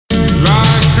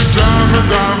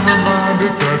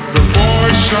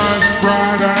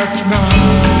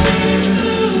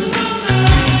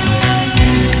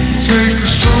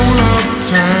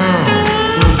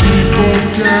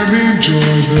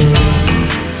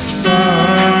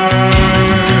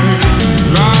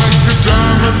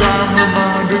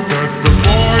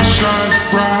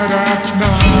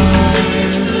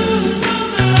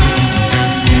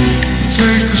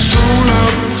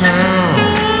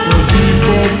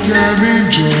can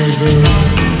enjoy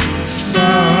the sight.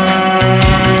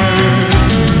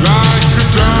 Like a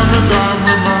diamond, I'm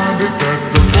reminded that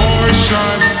the boy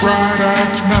shines bright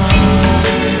at night.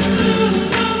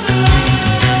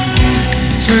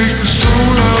 Take a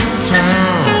stroll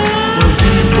uptown where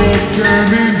people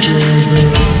can enjoy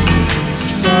the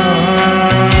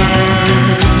sight.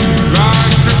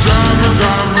 Like a diamond,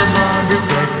 I'm reminded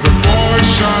that the boy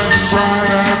shines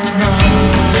bright at night.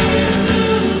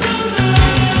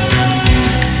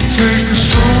 Take a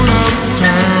stroll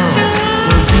uptown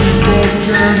where people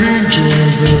can enjoy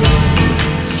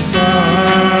the sight.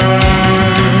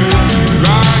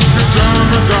 Like a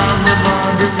diamond, I'm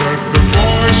reminded that the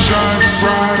boy shines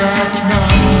bright at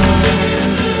night.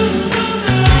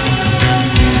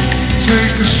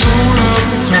 Take a stroll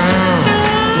uptown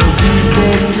where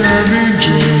people can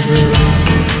enjoy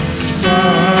the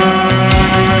sight.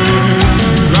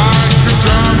 Like a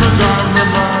diamond, I'm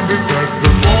reminded that the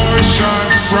boy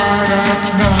shines bright at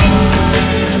night.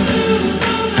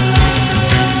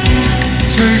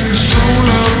 Take a stroll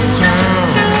uptown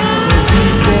where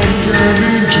people can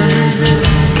enjoy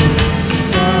the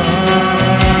sight.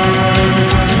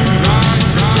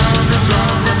 Like a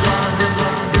diamond, I'm reminded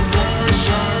that the boy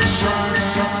shines bright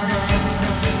at night.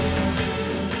 Take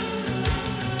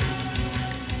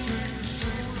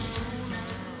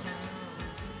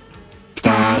a stroll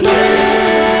uptown.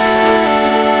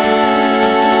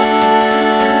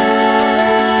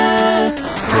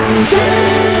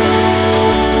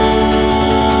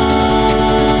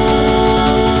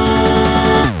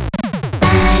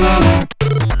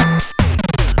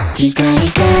光り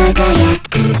輝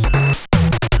く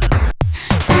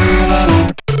パララ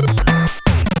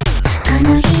この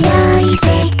広い世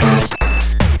界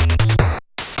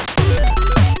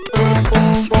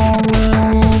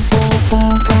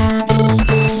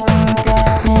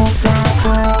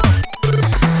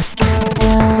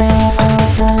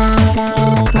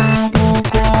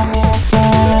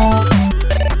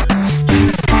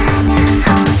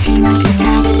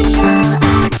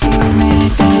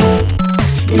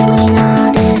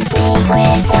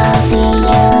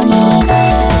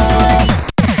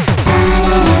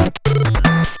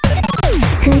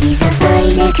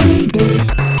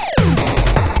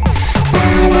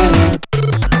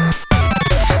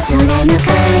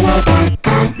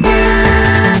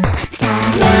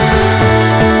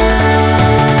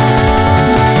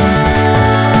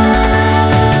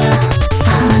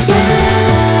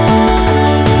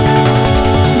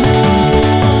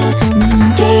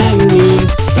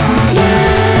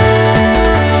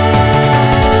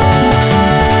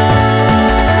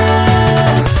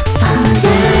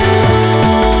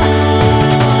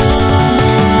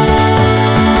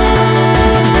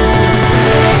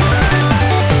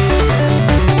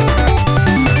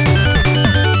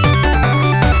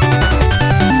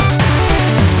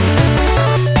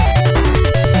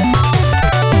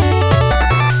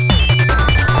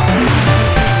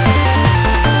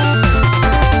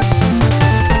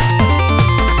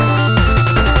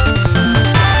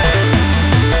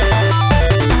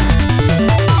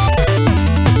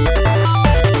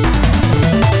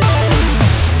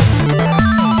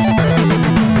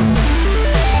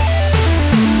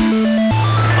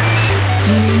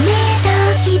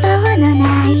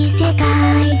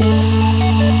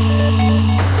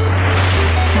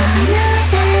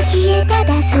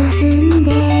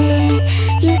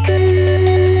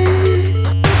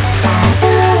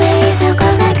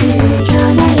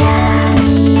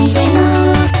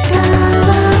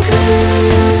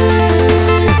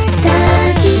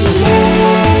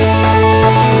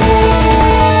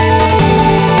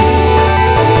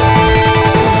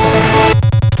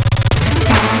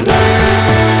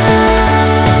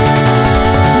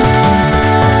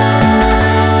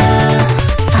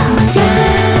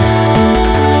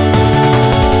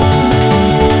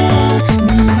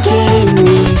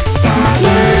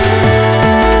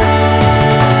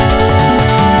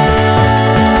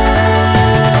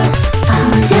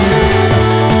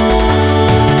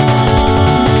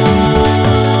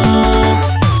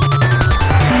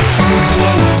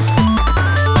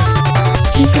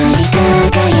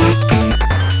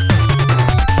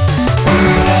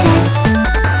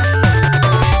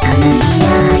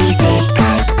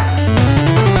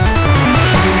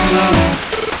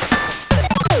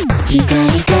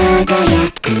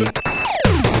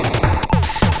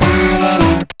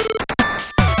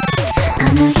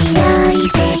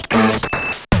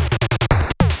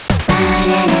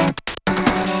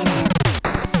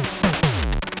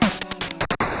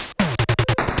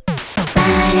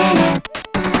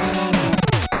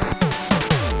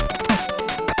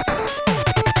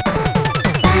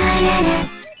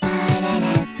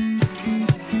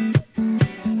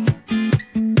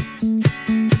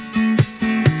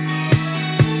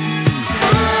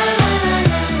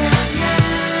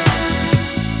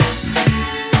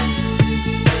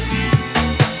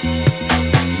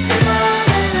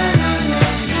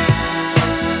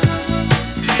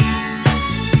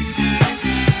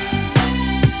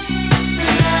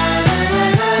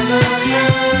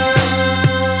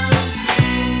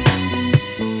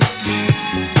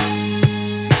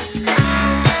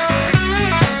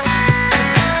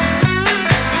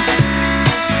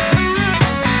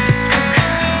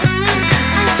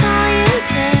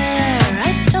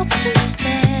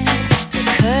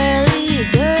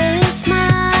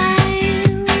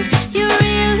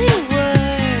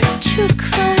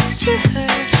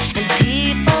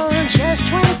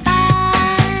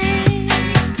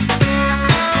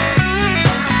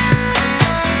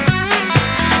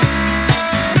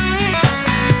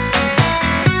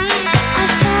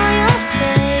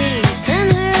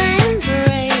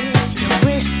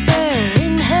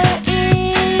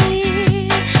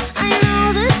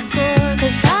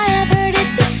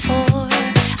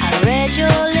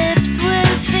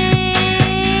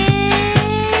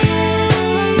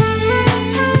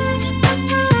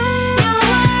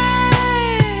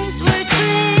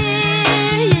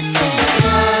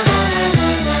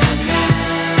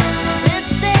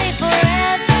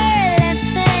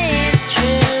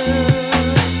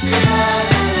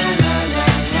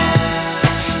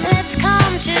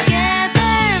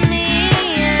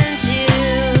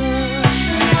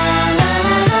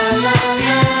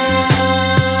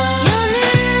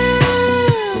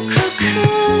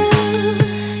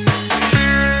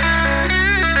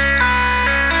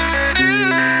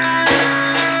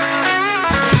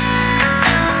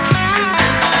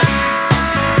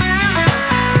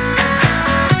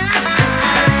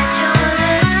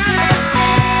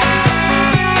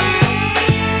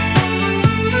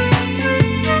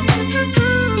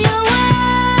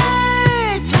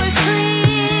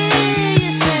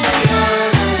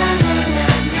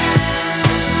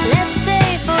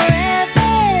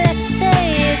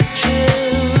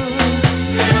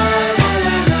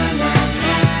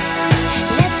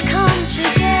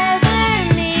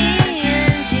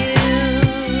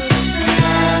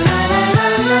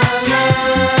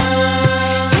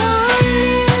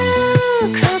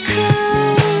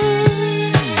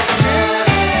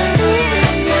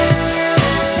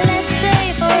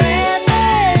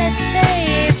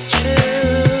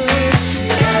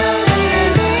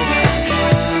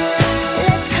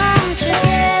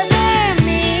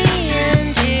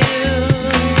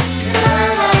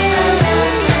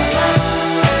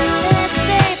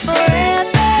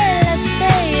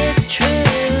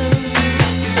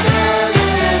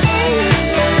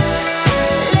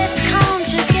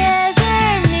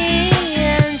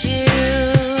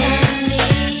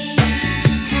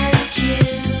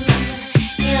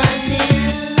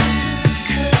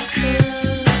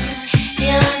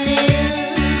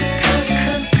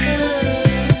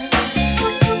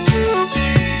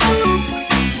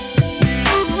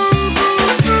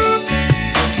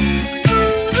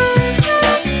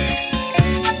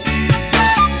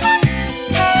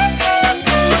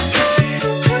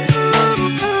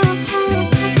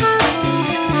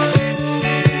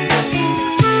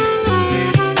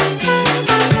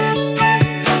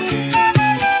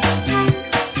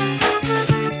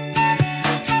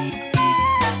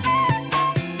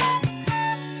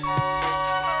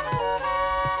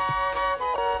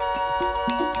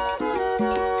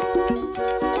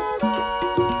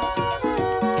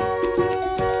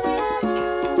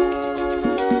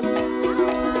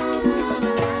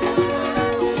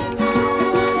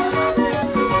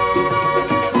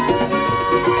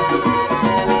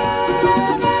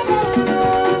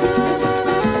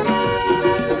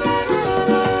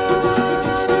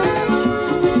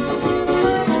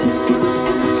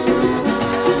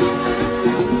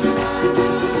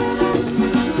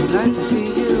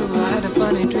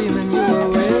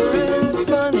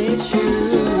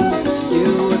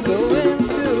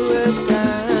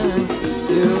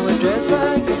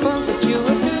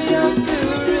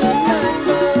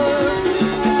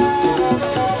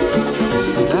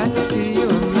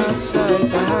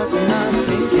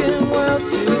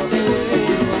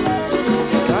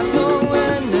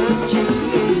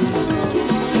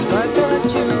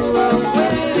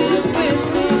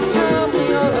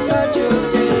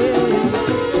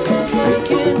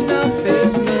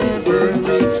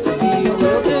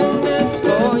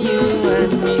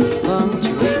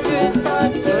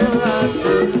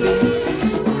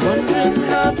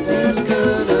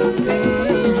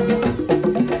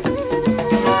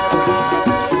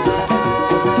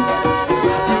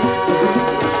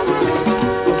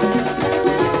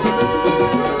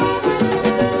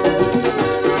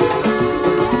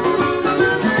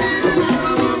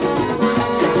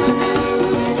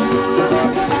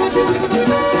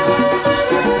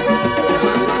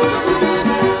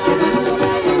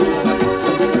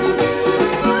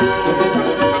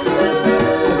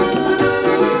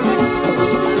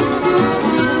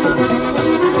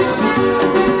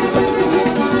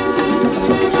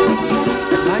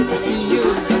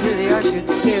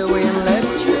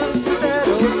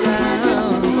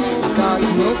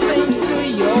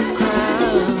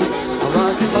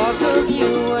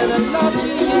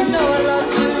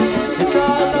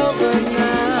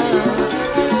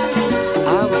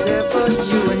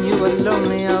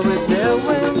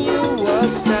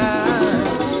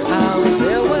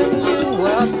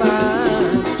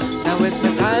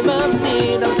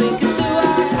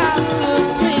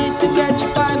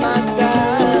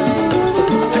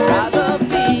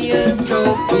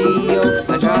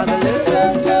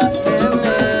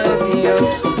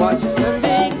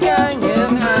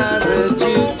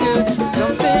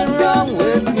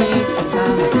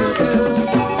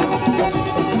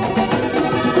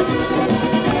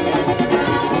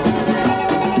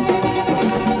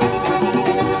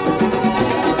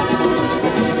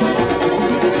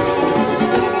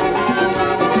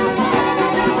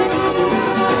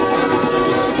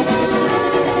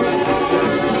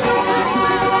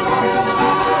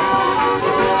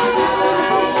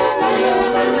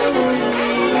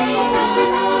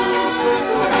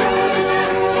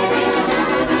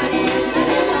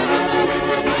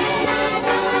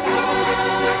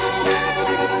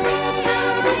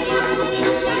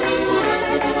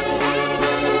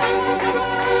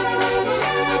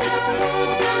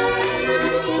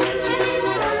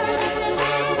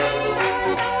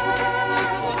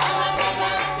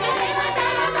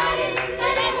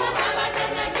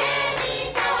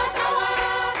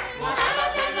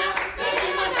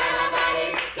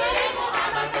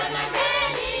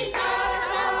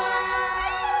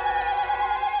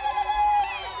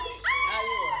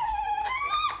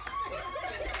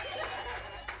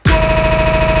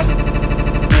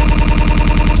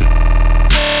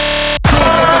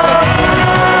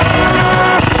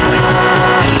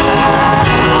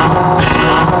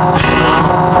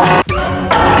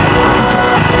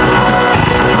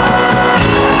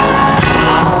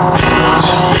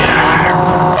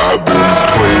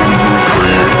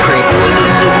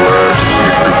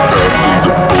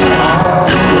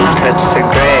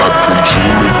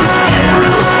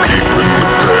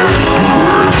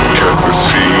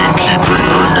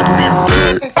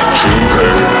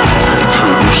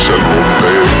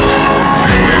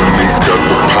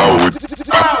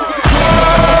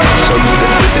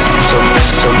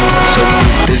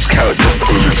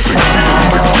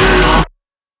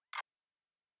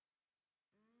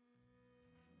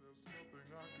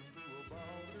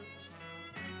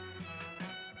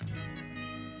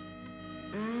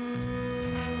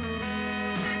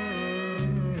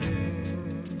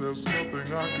There's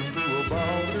nothing I can do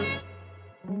about it.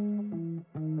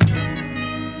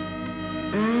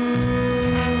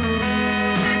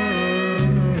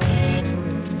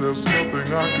 There's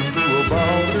nothing I can do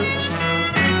about it.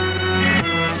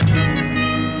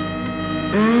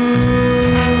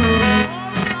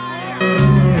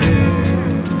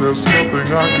 There's nothing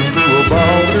I can do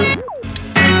about it.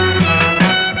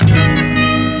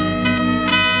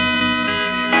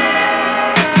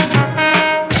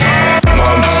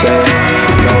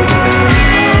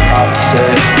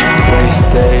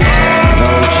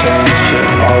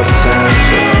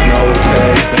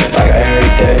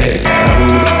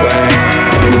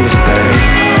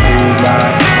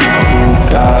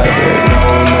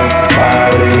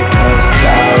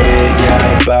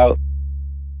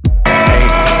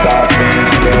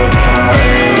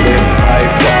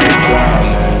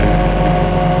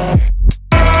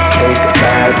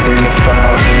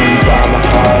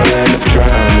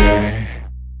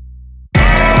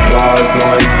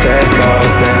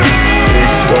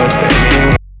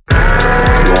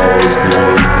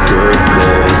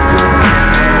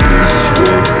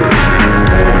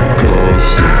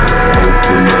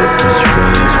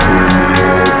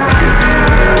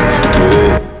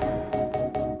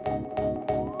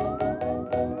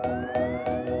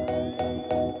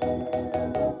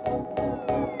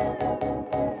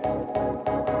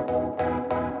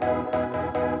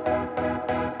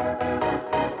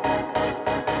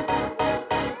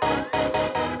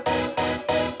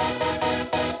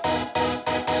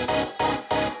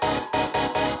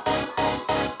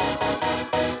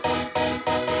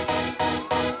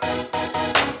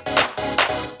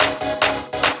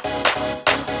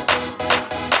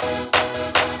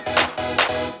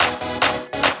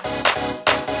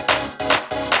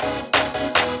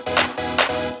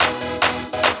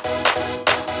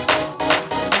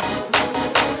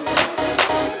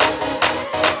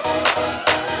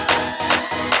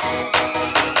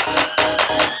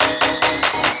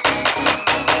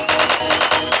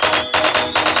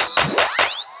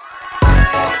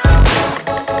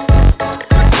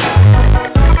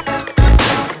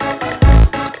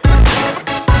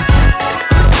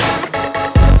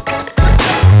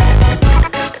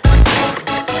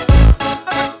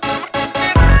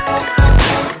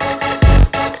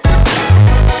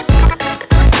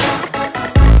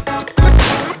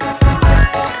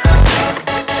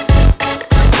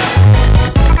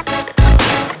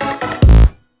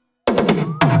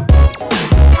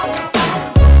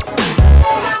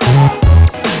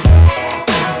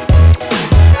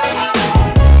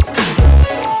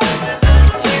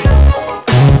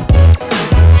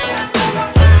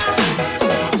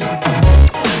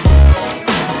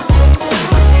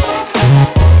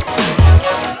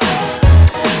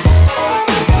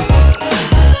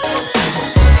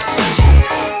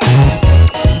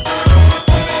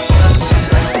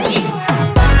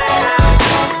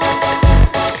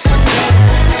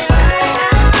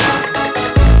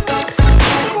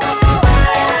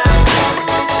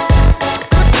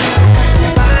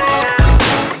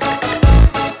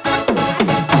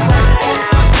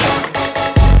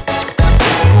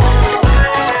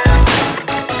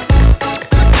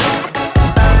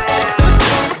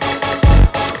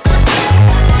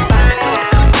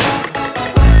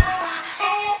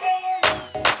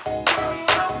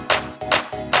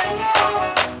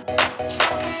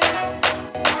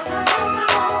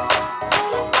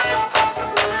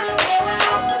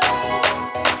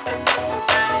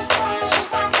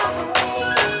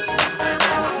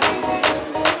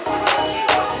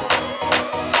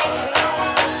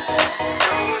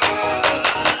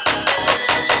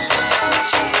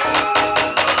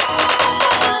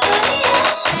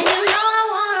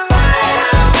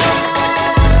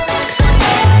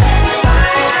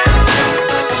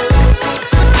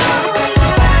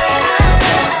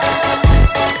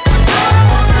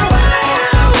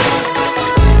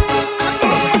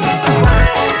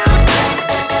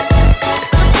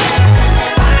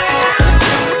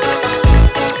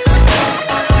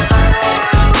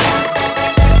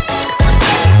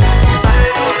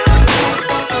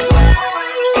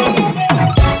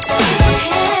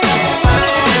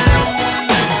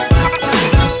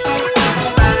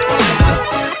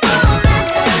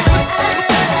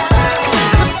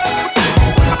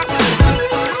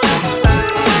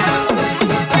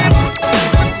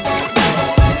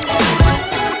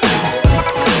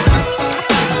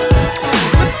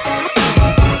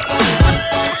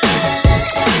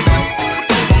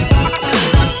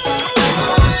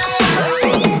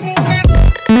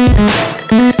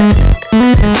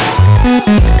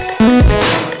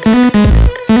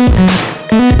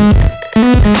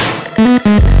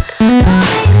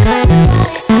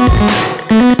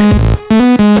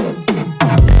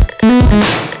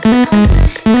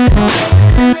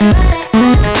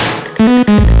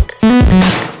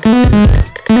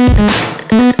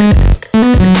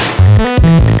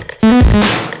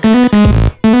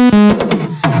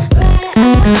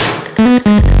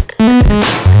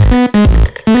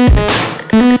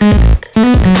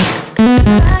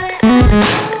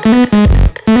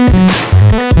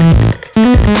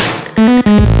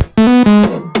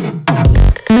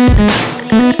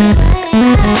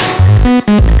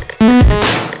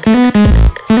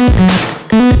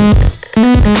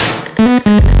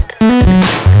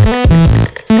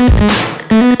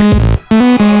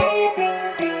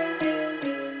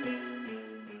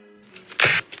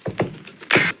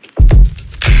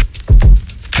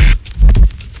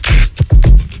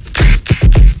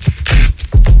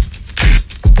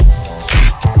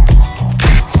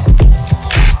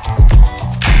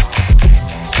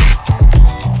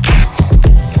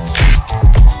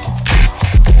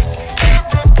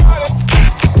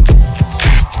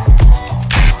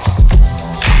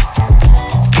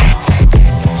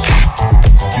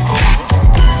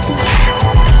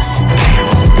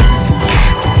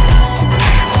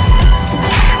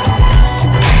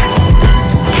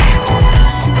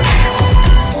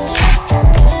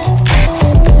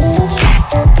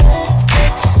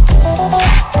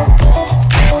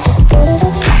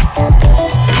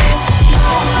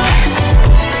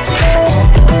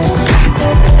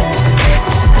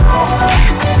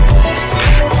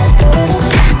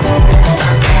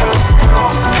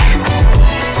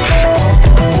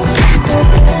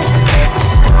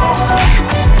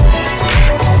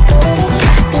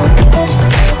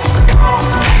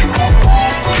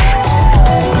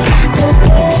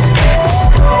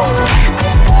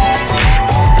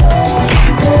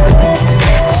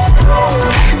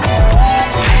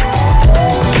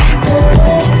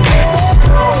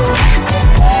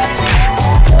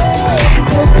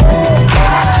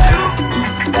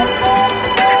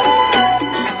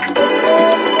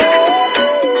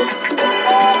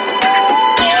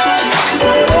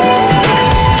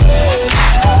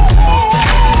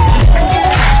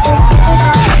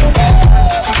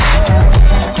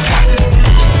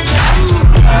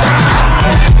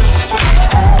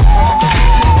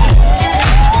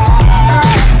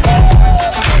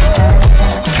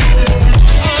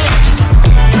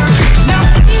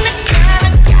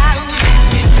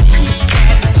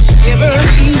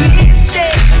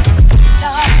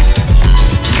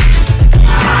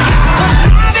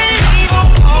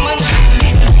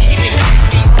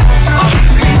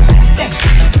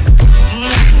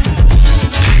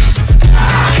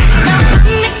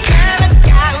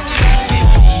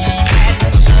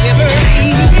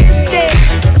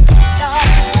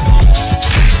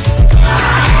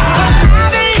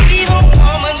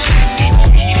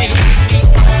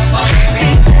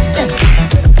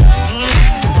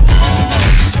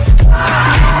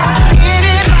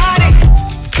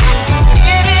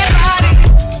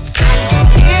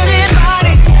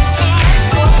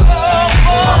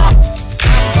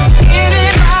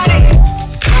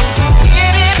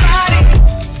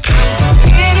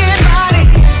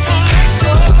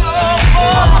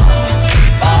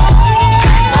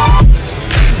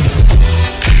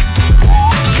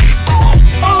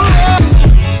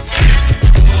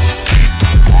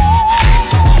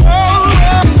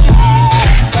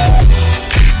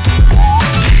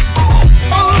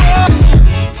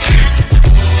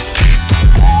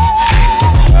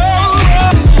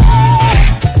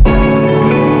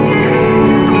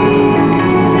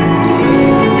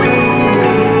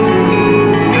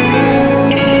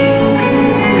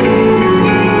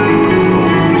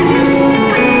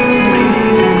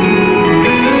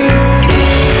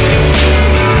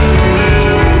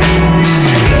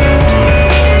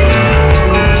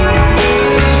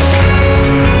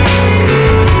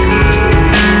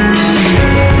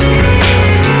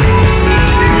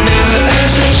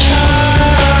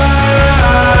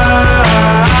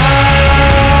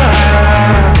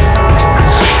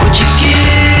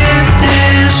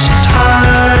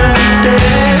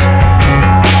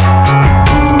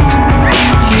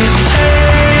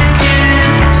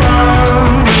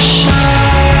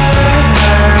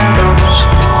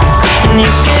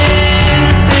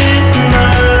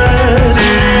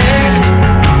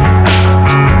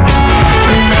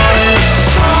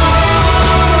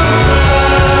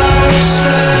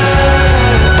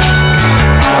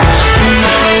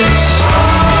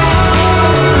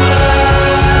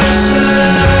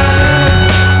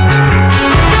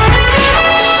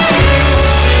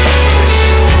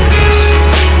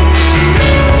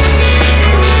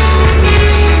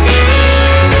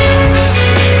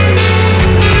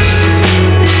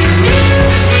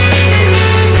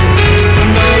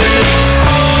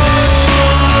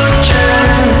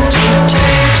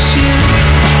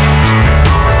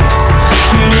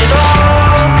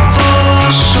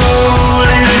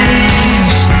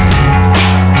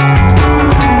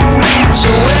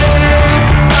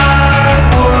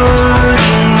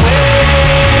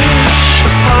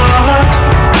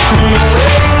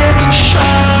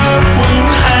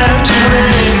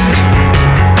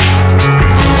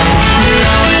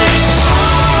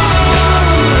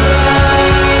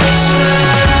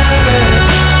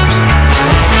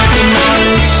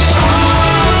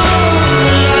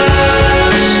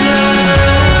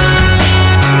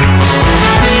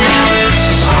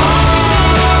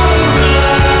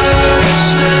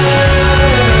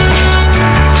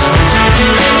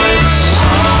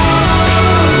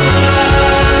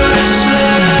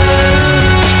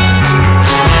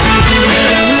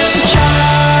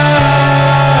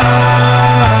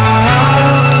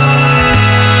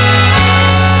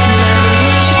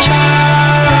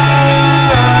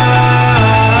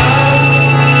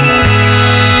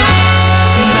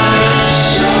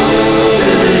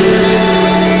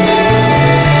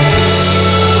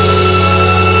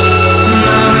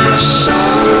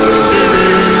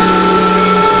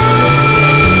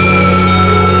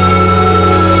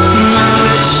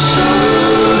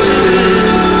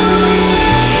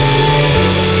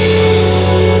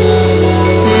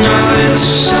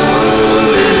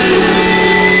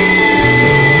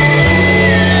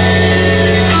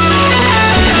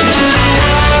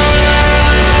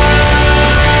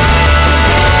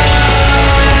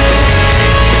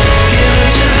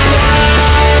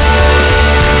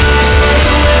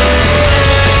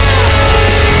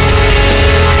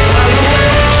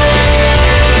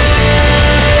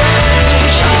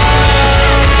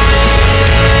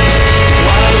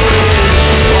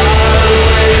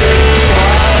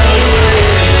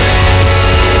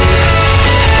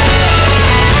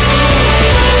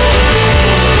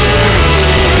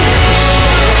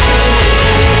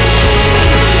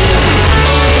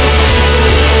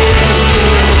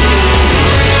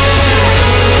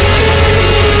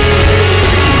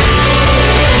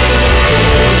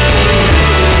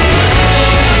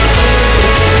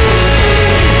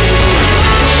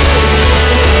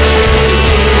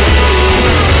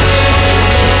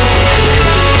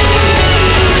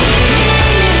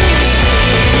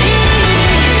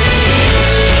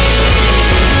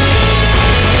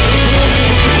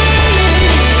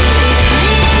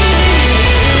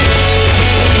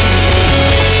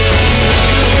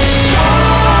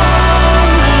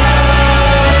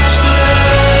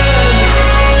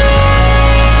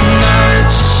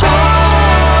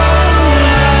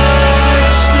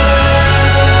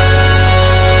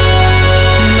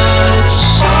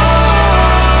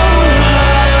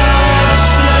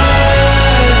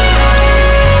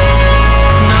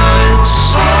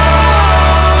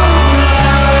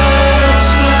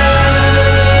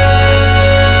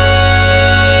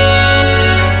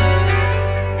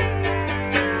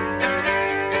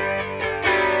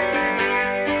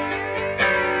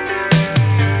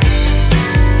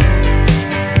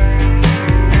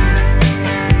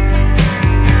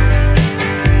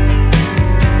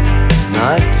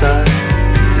 nighttime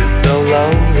is so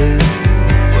lonely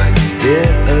when you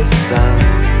hear a sound,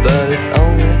 but it's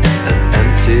only an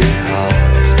empty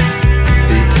heart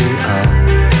beating on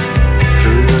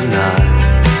through the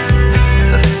night.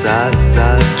 A sad,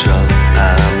 sad drum,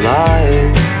 and I'm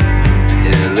lying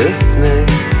here listening,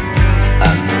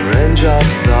 and the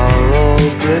raindrops are all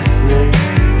glistening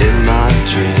in my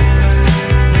dreams.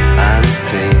 And it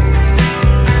seems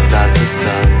that the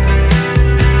sun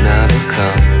never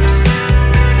comes.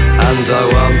 And I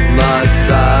want my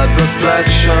sad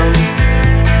reflection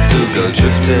to go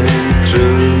drifting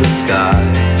through the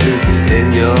skies, to be in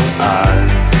your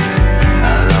eyes.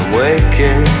 And I'm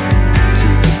waking to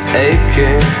this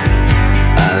aching,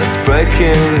 and it's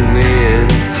breaking me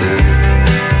into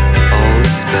all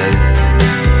the space,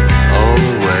 all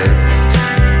the waste,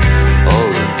 all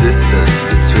the distance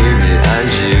between me and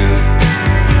you.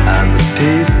 And the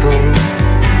people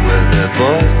with their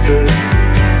voices,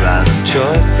 random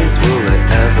choices, will they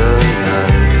ever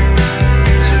learn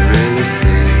to really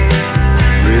see,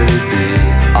 really be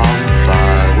on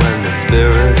fire when the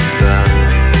spirits burn?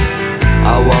 I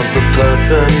want the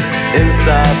person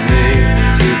inside me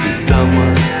to be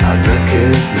someone I'd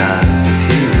recognize if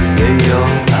he was in your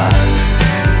eyes.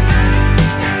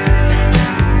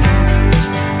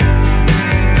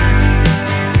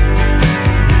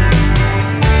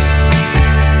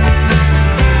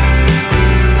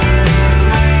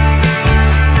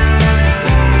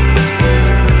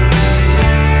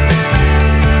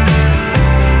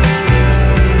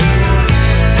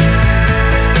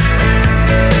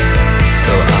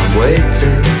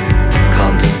 Waiting,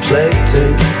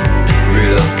 contemplating,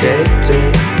 relocating,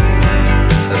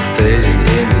 a fading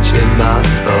image in my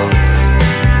thoughts.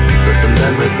 But the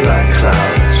memories like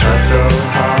clouds try so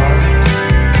hard,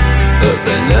 but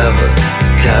they never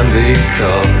can be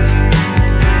caught.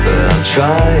 But I'm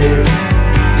trying,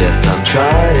 yes I'm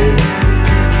trying,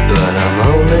 but I'm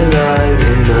only lying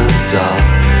in the dark,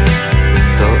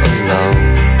 so alone,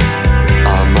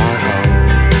 on my own,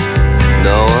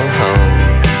 no one home.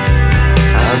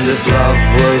 And if love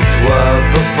was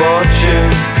worth a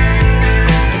fortune,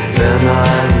 then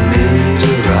I'd need a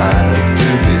rise to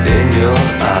be in your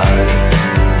eyes.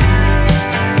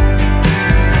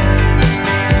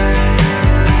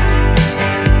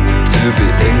 To be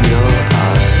in your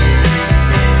eyes.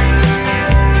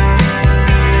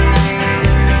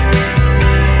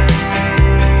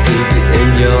 To be in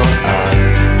your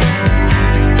eyes.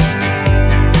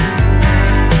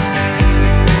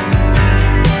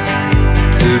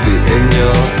 To be in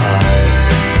your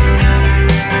eyes.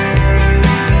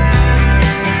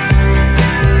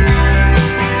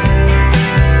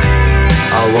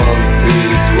 I want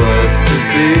these words to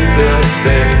be the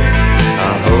things I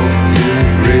hope you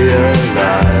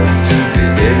realize. To be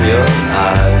in your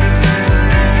eyes.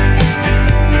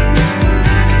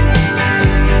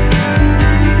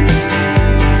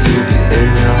 To be in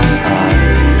your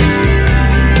eyes.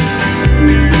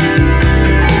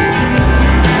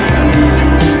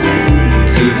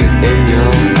 To be in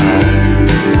your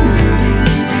eyes.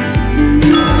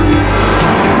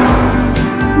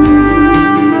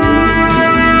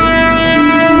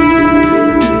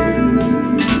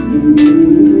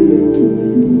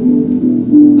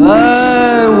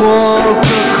 I walk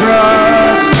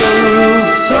across the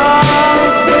rooftop,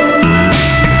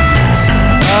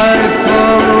 I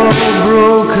follow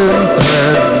broken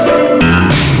threads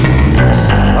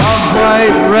of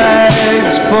white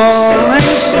rags falling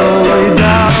slowly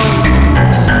down,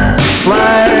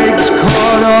 flags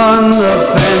caught on the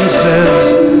fences.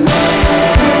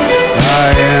 I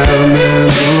am in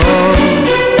love.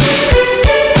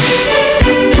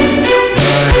 I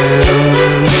am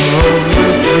in love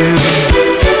with you.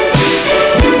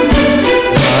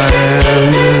 I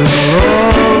am in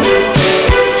love.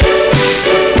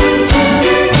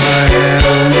 I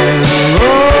am in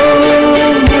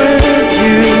love with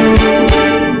you.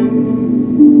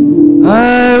 I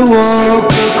walk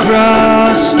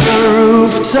across the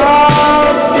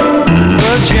rooftop,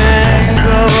 the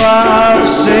jangle of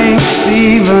St.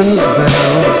 Stephen's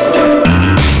bells,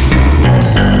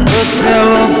 the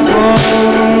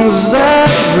telephones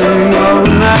that ring all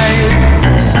night,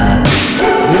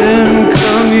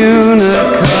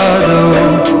 incommunicado.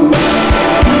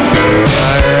 I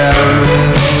am in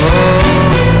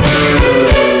love.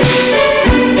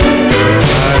 I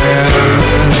am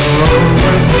in love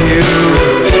with you.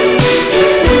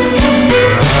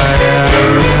 I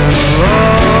am in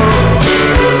love.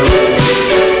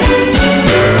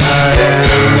 I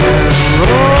am in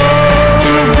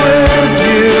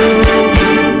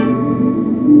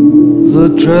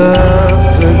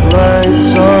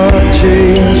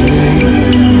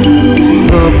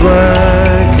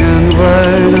black and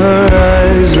white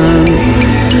horizon.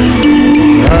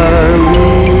 I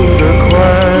leave the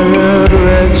quiet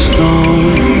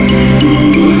redstone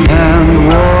and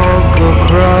walk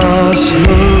across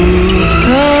the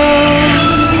rooftop.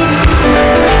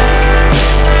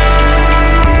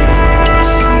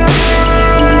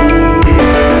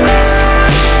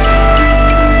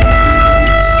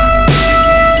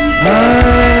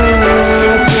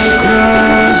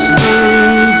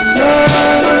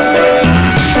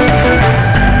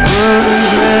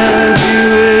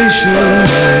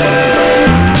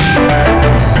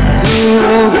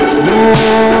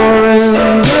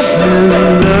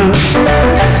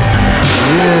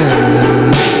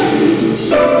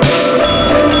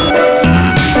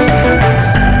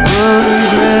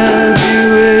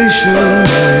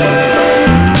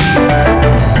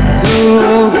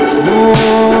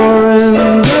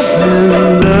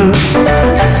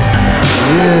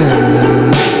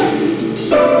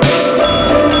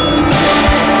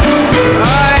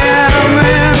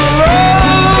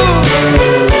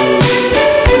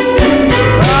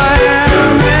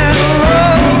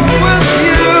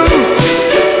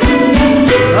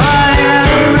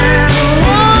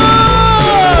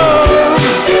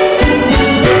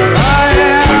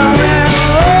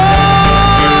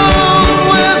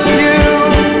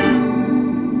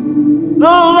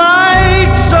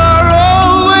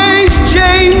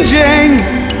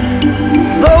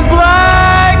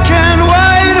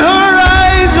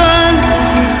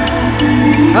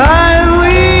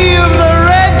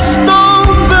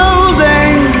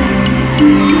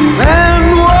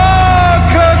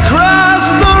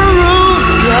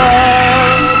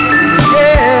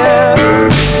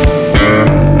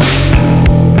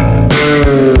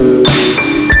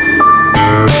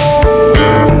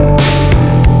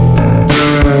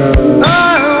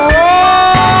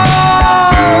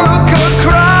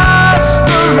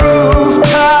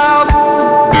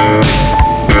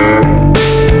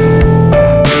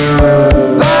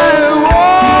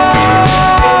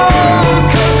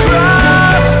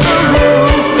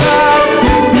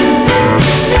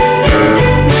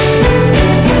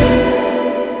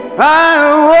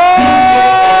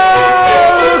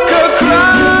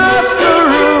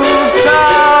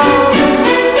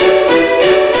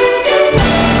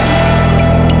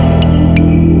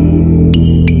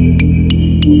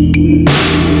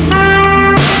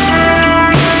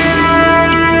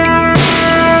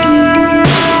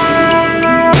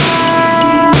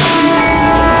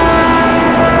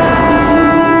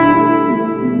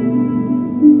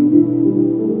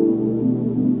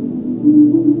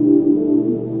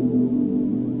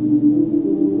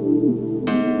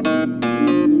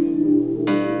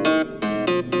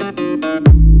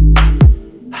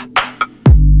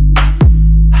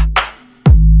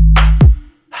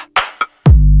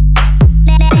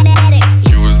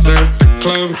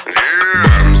 club.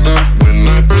 Bottoms up when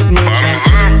I first met you.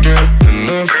 Couldn't get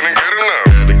enough.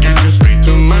 Had to get you straight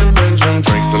to my bedroom.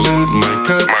 Drinks still in my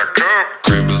cup.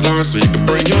 Crib is large so you can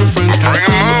bring your friends. Bring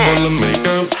them all. Full of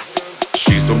makeup.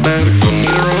 She's so bad I don't need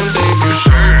her on debut.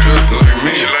 Short just like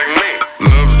me.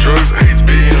 Loves drugs, hates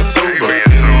being sober.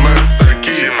 In my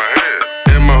psyche,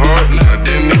 in my heart, and I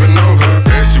didn't even know her.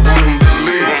 And she wouldn't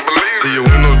believe. See you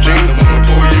in those jeans, wanna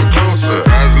pull you closer.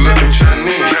 Eyes looking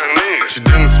Chinese. She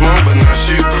didn't smoke, but now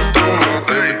she's a stoner.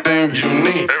 Everything you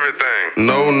need.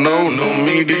 No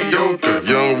mediocre.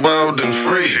 Young, wild, and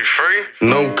free.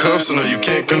 No cuffs, no, you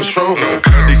can't control her.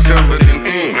 Body covered in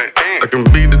ink. I can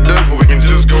be the devil, we can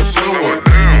just go slower.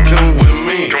 Baby, come with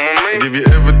me. Give you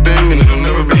everything and it'll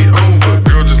never be over.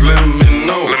 Girl, just let me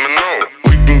know.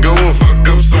 We can go and fuck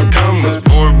up some commas.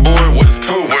 Boy, West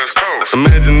Coast.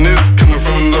 Imagine this coming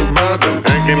from the bottom,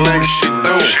 acting like she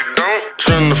don't.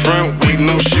 Trying to front, we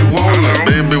know she wanna.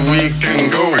 Baby, we can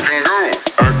go.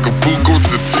 Acapulco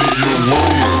to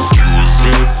Tijuana. You was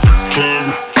at the club,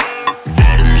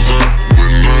 bottoms up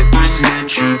when I first met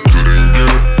you. Couldn't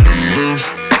get enough.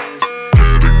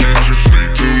 Had to get you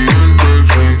straight to my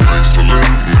bedroom. Drinks still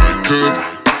in my cup.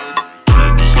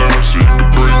 Crib is large so you can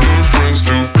bring your friends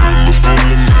too. Pillow full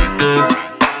of makeup.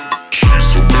 She's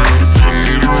so bad I don't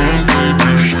need her on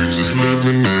debut. We just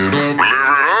living it up.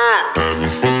 Having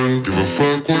fun, give a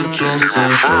fuck what y'all say.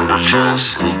 Shorty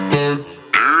loves the thug.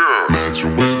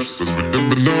 Matching whips as we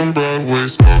dip it down Broadway.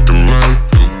 Sparking like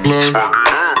a plug.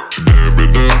 She dab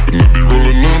it up and I be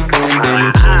rolling up on them.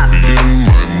 Coffee in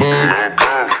my mug.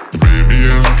 Baby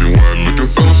asking why looking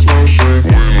so slow. Shake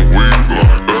when we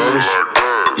locked eyes.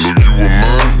 Know you were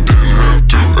mine, didn't have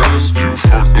to ask you.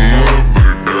 Fuck them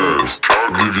other guys.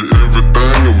 Give you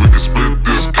everything and we can split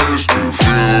this cash too.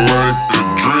 Feeling like a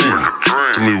dream.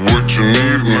 Tell me what you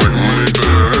need and I can make that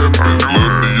happen.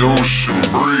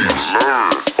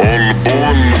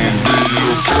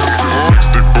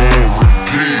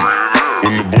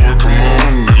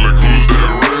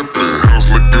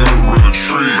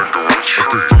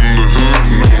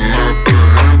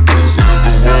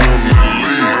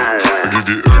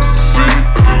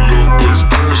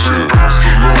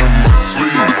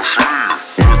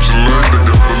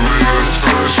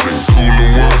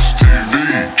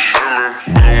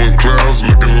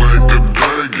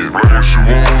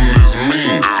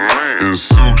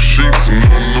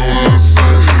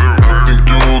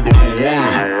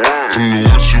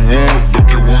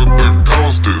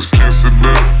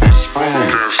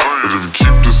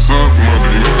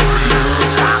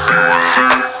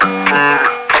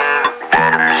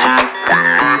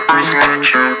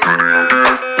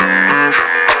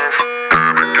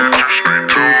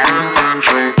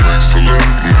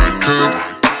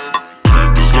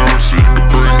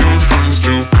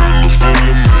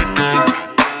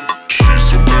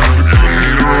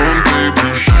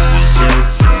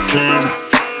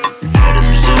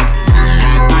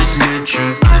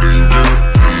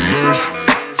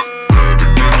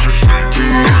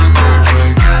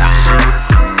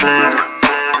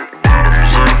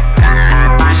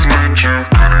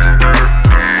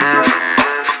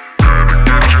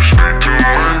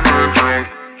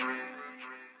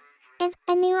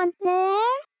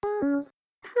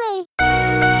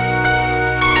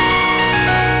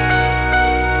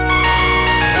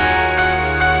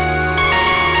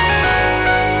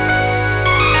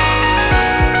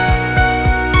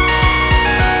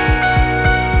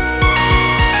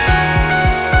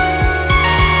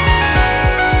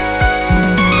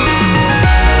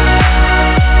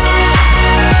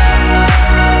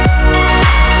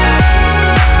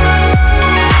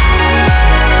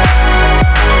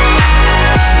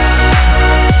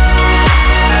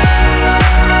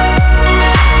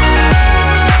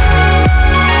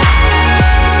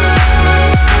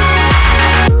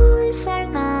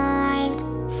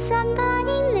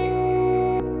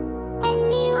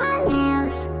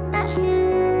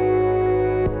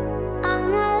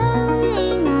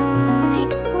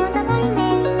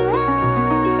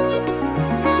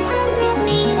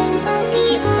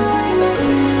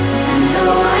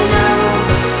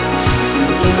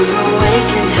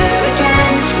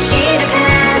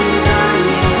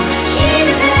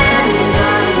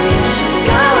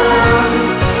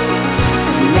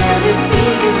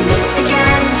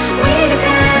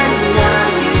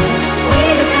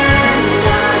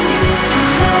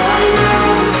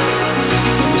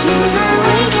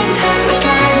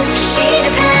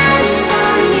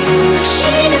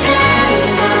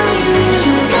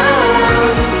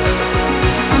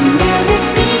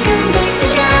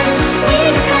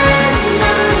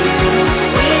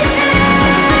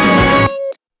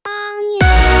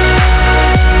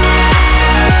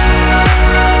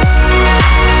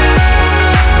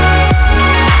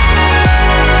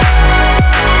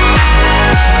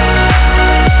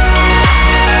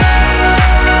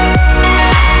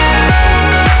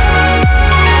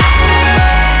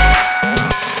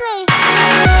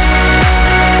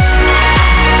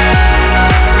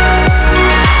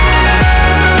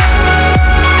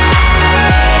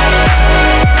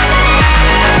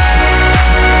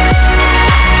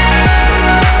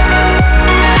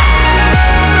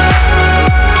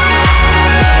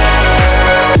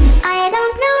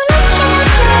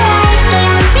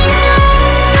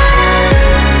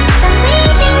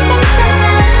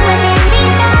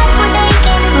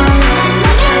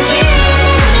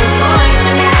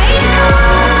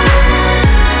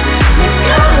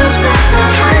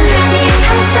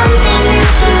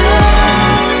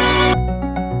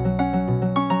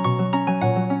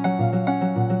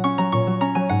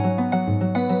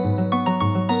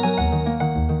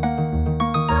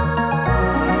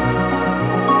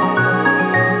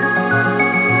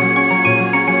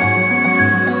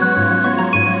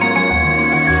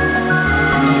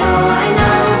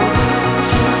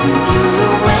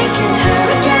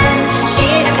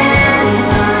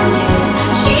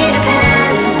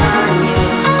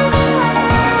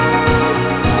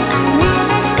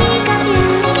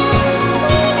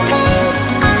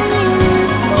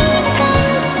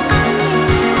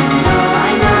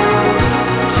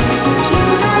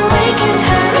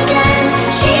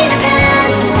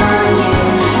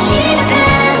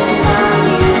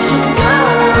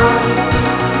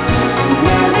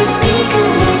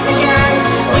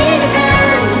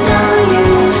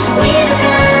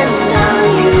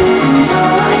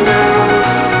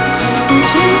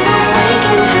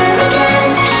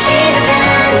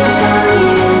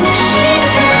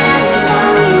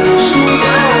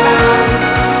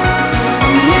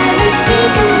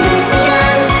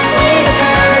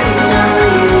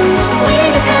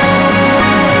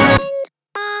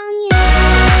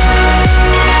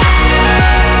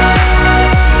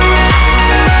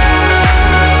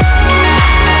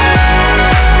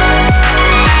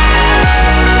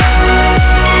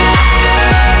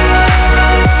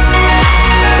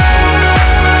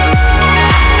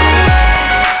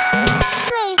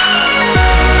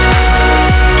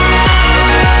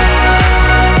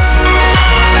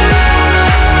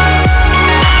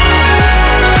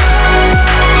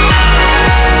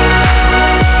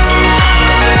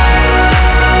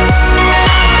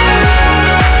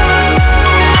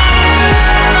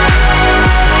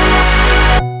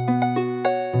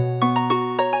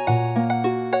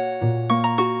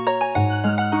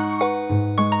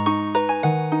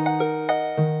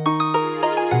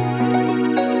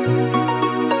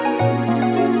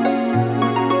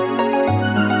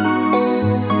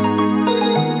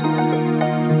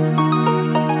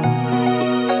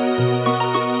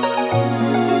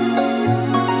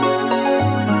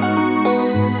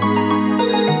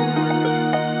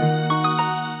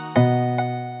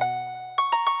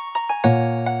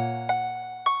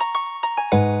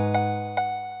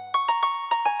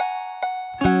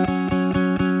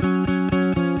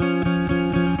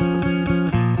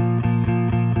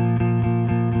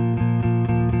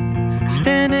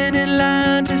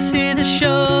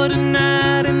 show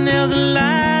tonight and there's a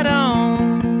light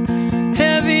on,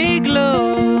 heavy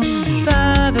glow.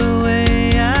 By the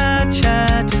way, I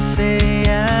tried to say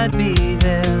I'd be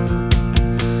there,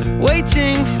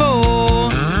 waiting for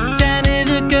Danny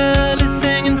the girl is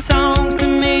singing songs to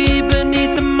me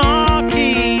beneath the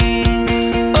marquee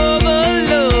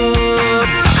overload.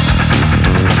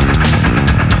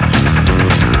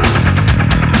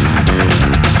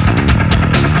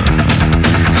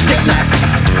 Stick knife,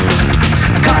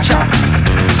 car chop,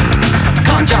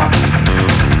 con job,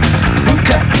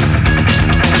 cut.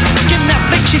 Skin that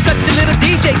flick, she such a little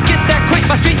DJ. Get that quick,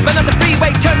 my street, but not the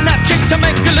freeway. Turn that trick to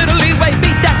make a little leeway.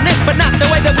 Beat that nick, but not the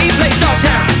way that we play. Dog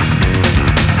town,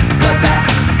 bloodbath,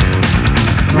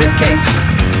 ribcage,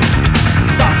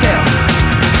 soft tail.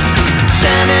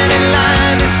 Standing in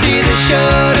line to see the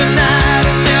show tonight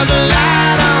and there's a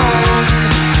light on,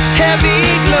 heavy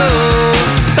glow.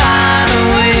 By the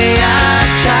way, I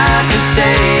tried to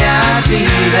say I'd be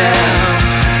there,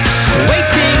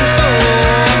 waiting for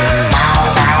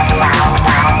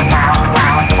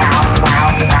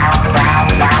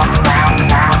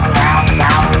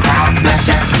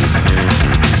blackjack,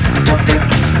 dope dick,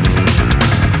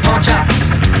 pawn shop,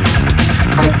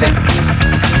 quick pick.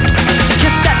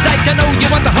 kiss that dyke. I know you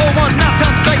want the whole one, not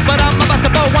turn straight, but I'm about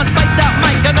to blow one. Bite that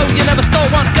mic, I know you never stole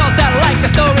one. Girls that like a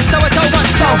story, so I told one.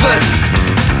 Salford,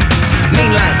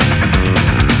 mean line,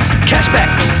 cashback,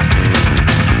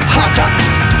 hot top.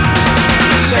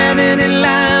 Standing in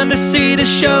line to see the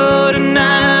show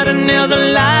tonight and there's a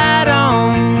light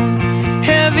on,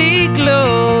 heavy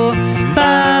glow.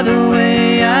 By the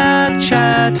way, I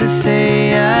tried to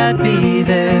say I'd be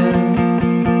there,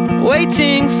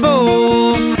 waiting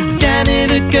for Danny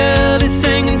the girl is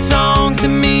singing songs to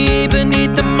me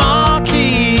beneath the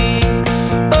marquee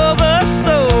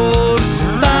oversold.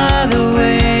 By the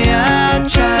way, I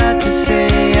tried to say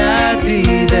I'd be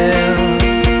there,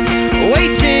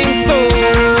 waiting for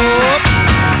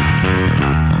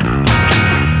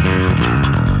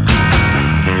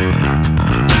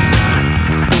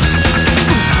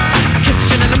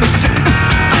kissing in the mood,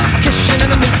 kissing in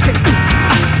the mood,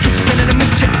 kissing in the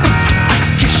mood,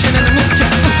 kissing in the mood,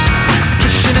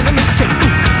 kissing in the mood,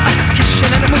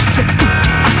 kissing in the mood,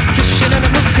 kissing in the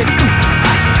mood.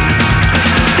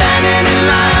 Standing in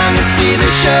line to see the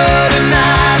show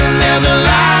tonight and there's a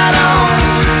light on,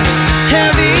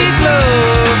 heavy glow.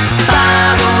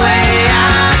 By the way,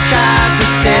 I tried to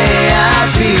say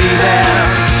I'd be there,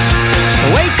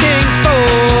 waiting for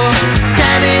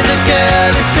Danny the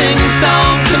girl is singing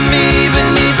songs to me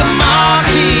beneath the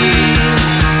marquee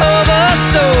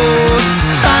oversold.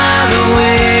 By the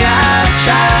way, I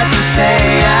tried to say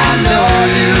I know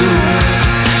you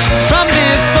from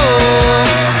before.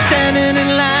 Standing in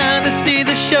line to see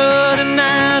the show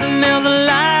tonight and there's a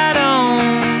light on,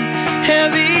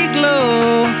 heavy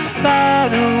glow. By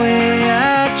the way,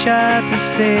 I tried to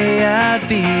say I'd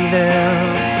be there,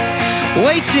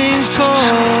 waiting for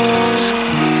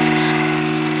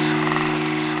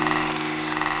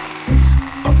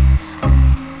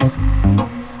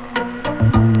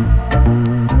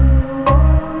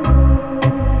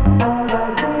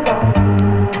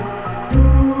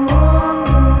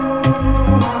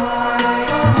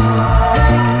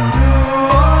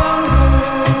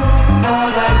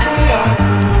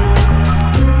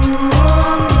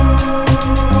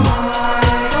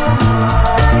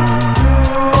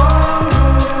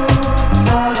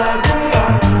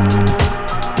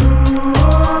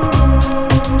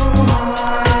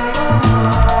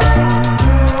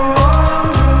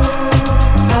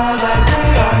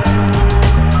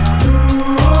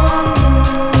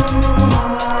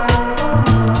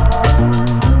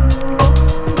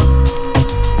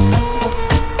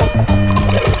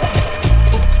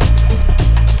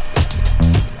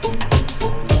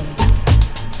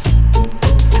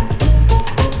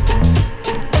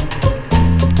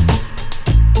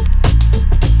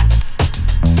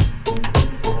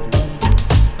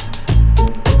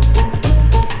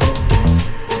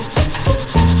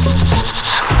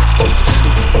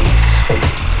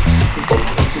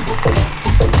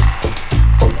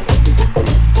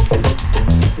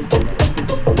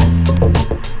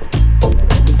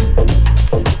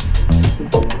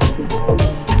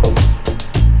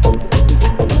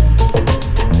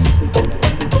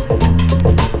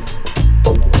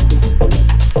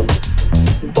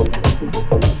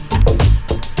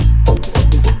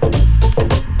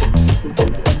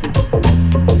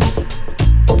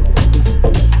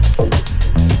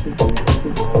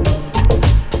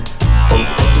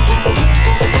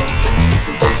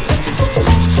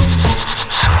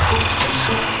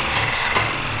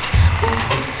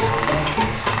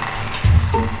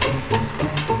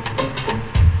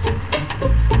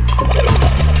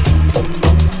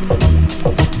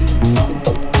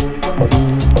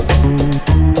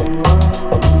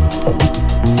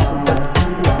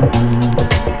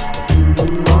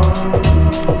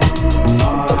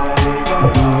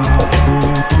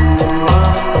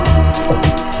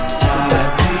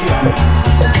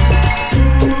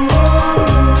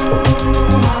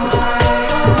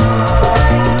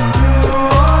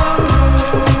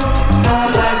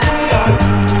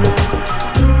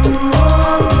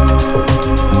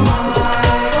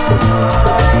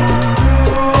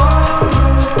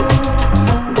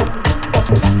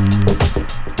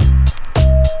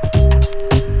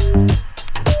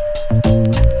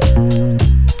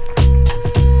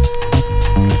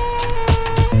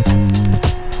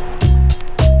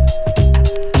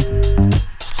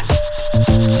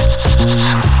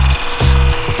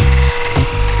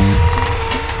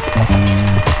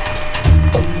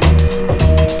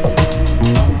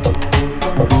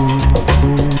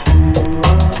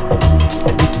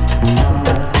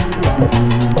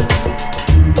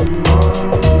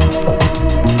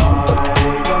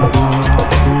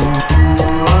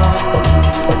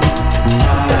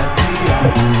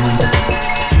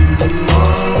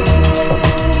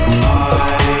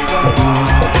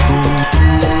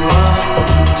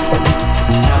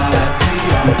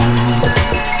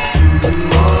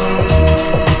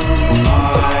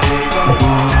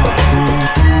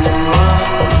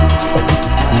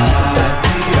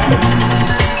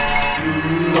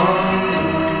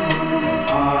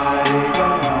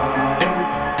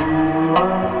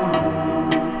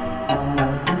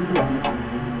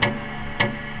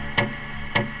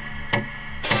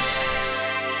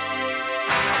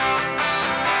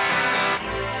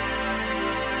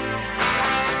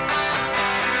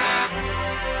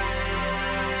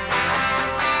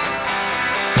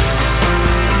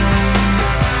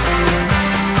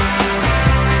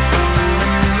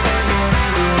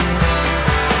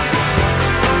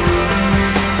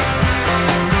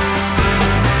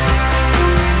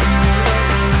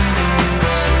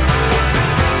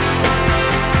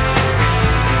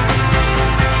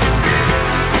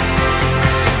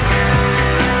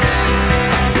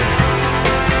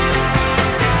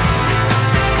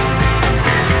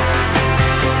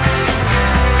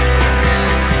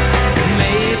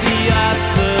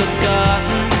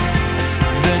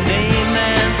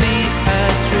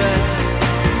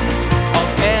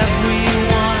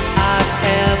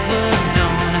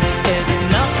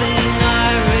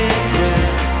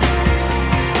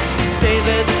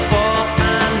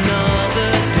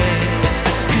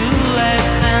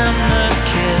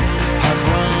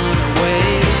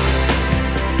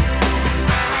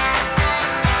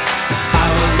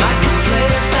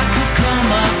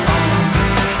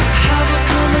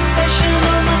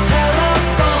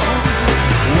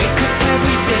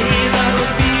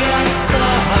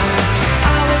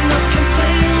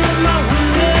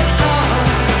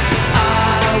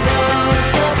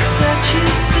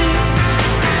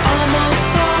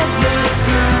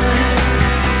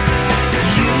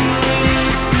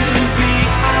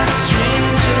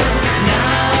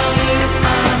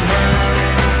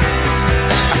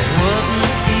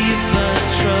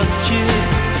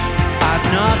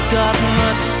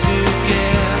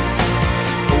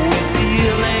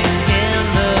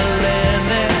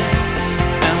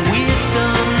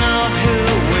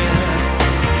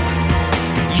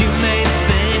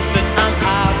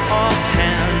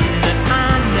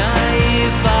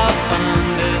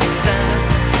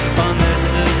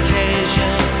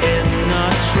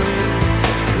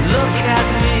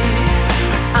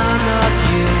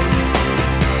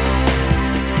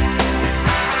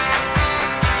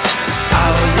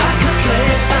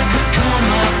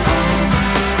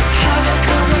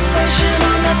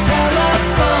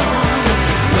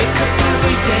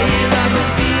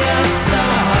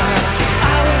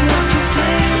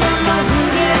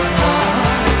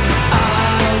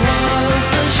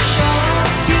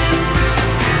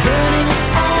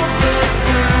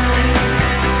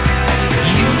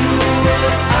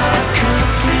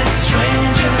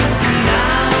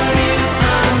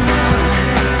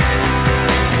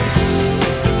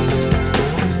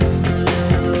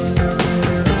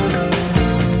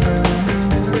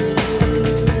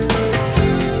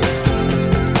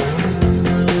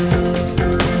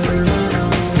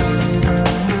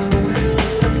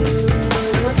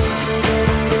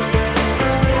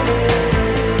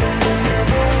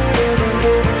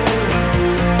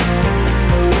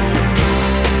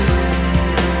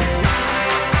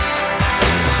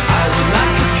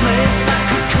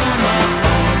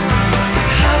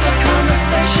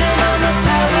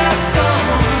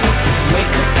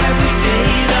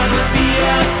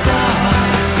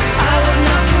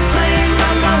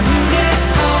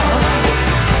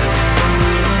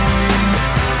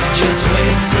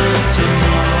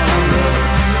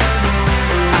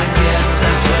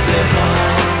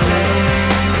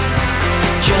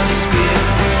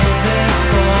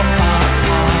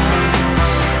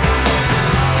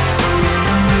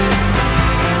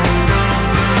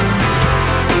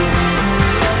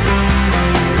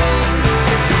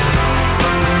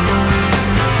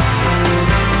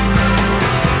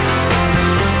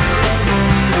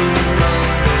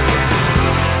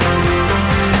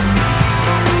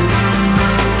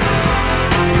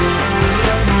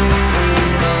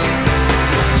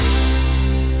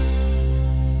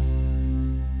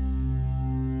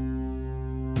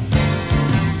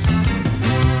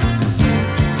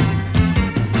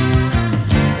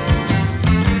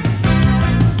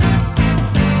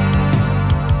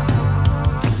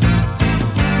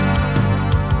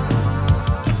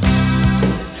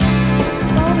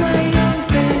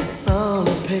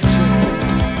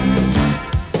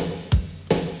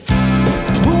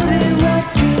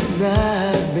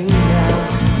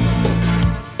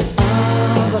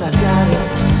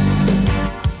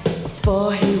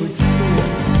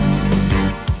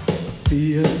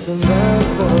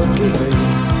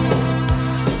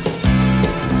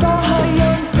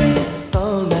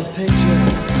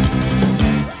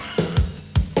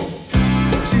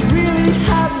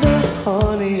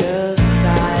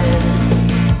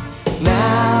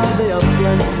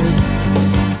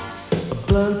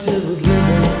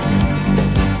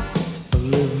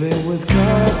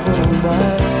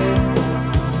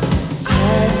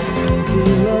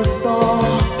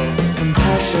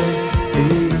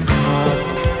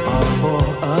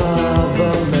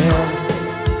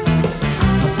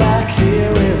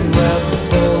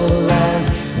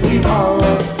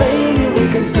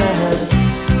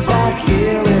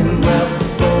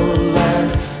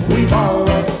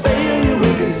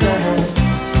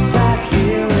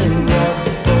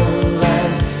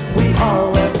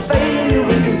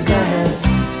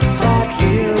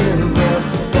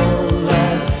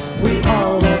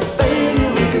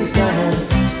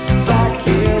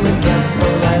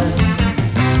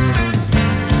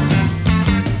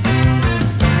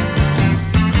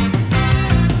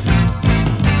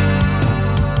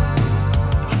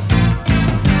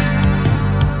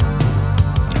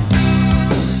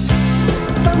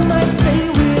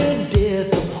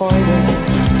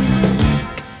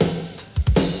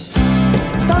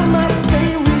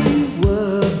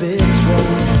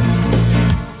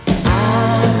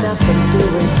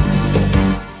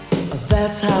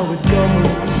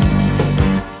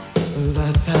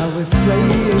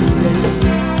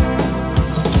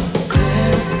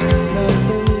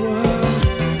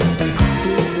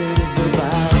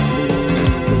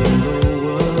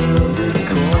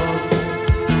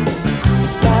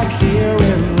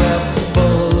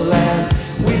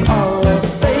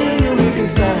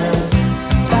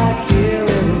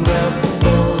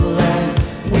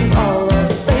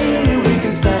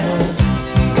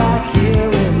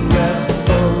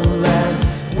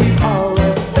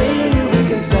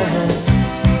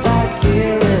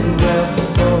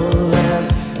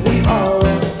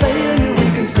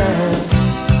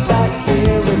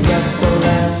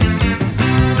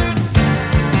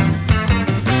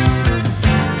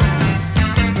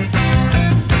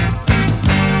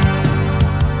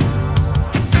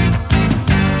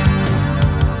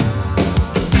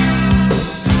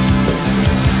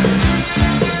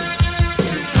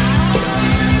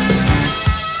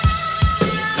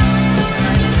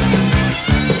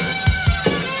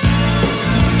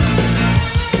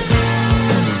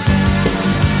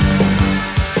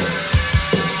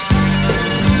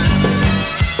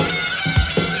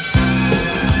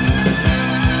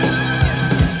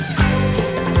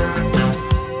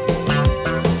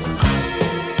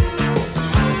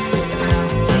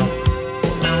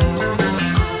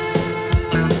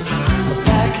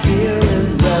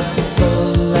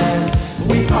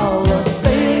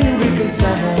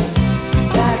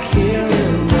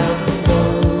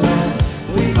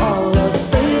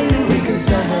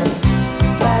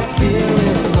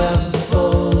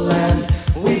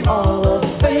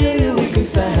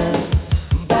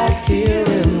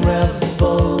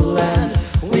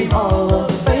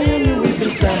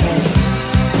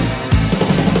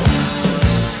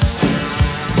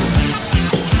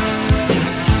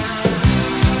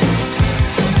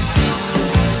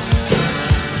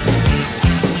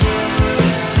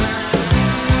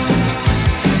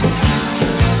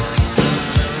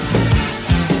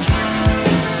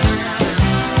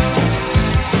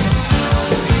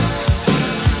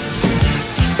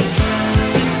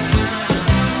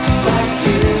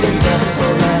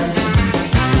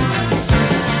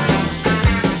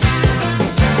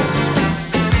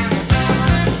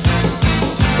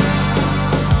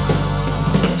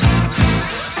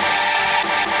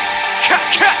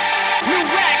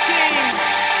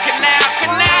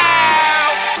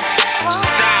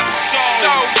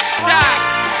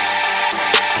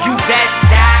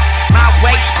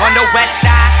west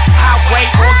side, highway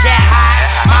or get high.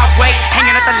 My way,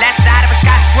 hanging at the left side of a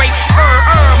skyscraper.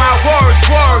 My words,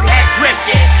 head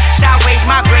drifted. Sideways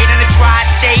migrating the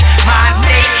tri-state, mind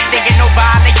state. Thinking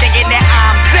nobody, thinking that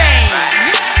I'm vain.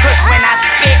 Cause when I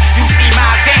spit, you see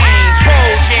my veins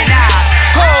bulging out.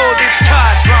 Cold as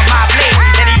cuts from my blades.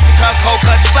 Then I used to cut cold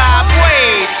cuts 5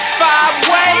 ways.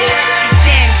 5 ways?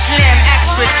 Thin, slim,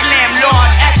 extra slim,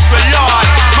 large, extra large.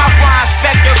 My rhyme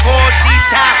spectacle sees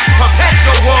time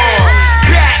perpetual.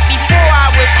 Back before I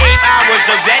was ape, I was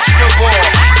a vegetable.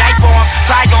 Life form,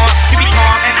 tried on to be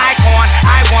calm, an icon.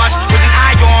 I once was an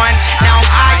ion, now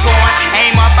I'm icon.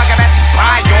 Aim up, I got best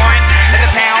buy joint. Let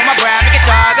it pound my brow, make it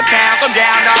dog a pound. Come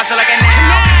down, dog, so like a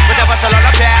now. With a bustle all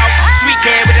about. Sweet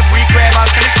kid with a free crib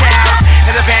house on his couch.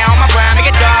 Let it pound my brow, make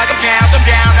it dog a pound. Come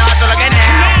down, dog, so like a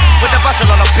now. With a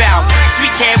bustle all about.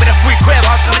 Sweet kid with a free crib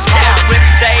house on his couch. With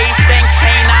days, then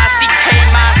canines, DK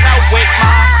minds, now wake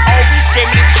my. Always gave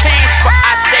me the chance, but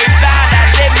I stay blind. I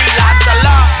live me lots of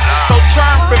love. So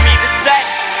turn for me to say,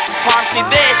 promptly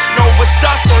this, no it's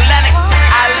dust or Lennox.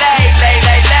 I lay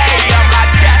on my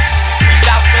desk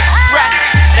without the stress.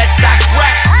 Let's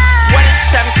digress. Sweating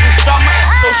 17 summers,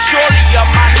 so surely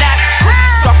you're my nest.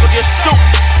 Suckle your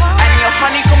stoops and your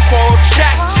honeycomb coral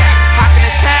chest. Hopping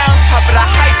the sounds, top of the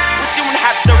heights, but you don't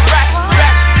have to rest.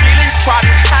 Feeling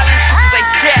trodden talents, cause they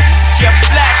tear to your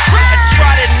flesh. And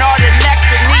trodden all the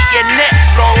nectar, need your knit,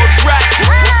 floral dress.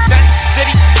 Central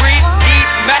City, breathe, need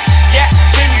mess, yeah,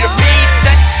 continue to feed.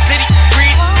 Central City,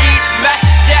 breathe, need mess,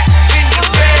 yeah, continue to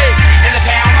feed. In the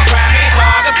pound, my crown, make it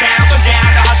dog a pound. Come down,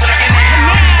 the hustle like an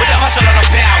now. With the hustle all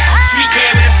about. Sweet kid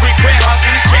with a free crib,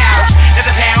 hustle his couch. In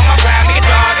the pound, my crown, make it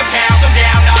dog a pound. Come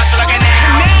down, the hustle like an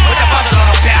now. With the hustle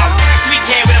all about. Sweet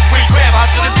kid with a free crib,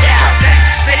 hustle his couch.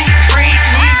 Central City, breathe,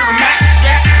 need a mess,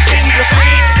 yeah, continue to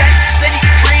feed. Central City,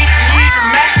 breathe, need a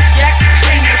mess, yeah,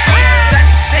 continue to feed.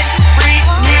 Central City, breathe,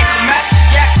 need a mess,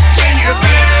 yeah, continue to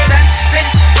feed. Central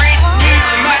City, breathe, need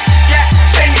a mess, yeah,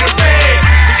 continue to feed.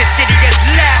 Think the city gets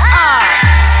lit up.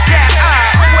 Get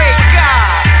up, wake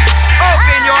up.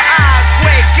 Open your eyes,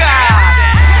 wake up.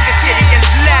 Think the city gets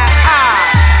lit up.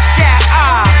 Get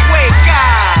up, wake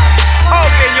up.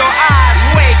 Open your eyes,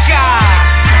 wake up.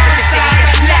 Think the city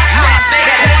gets lit up.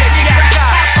 Better check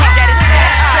up. Kids at his set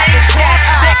up. It's lit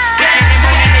up. Bitch in the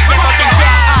morning, they get up and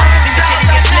get up. Think the city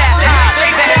gets lit up.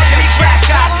 Better check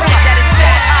up. Kids at his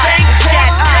set up. It's lit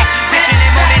up. Bitch in the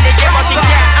morning, they get up and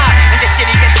get up. Think the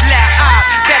city gets lit up.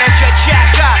 Better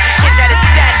check up. Kids at his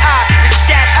set up. It's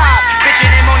lit up. Bitch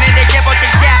in the morning, they get up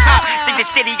and get up. Think the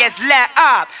city gets lit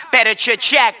up. Better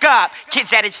check up.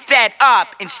 Kids at his fed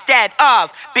up instead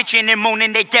of bitch in the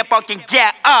morning, they get up and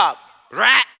get up.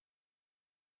 Right?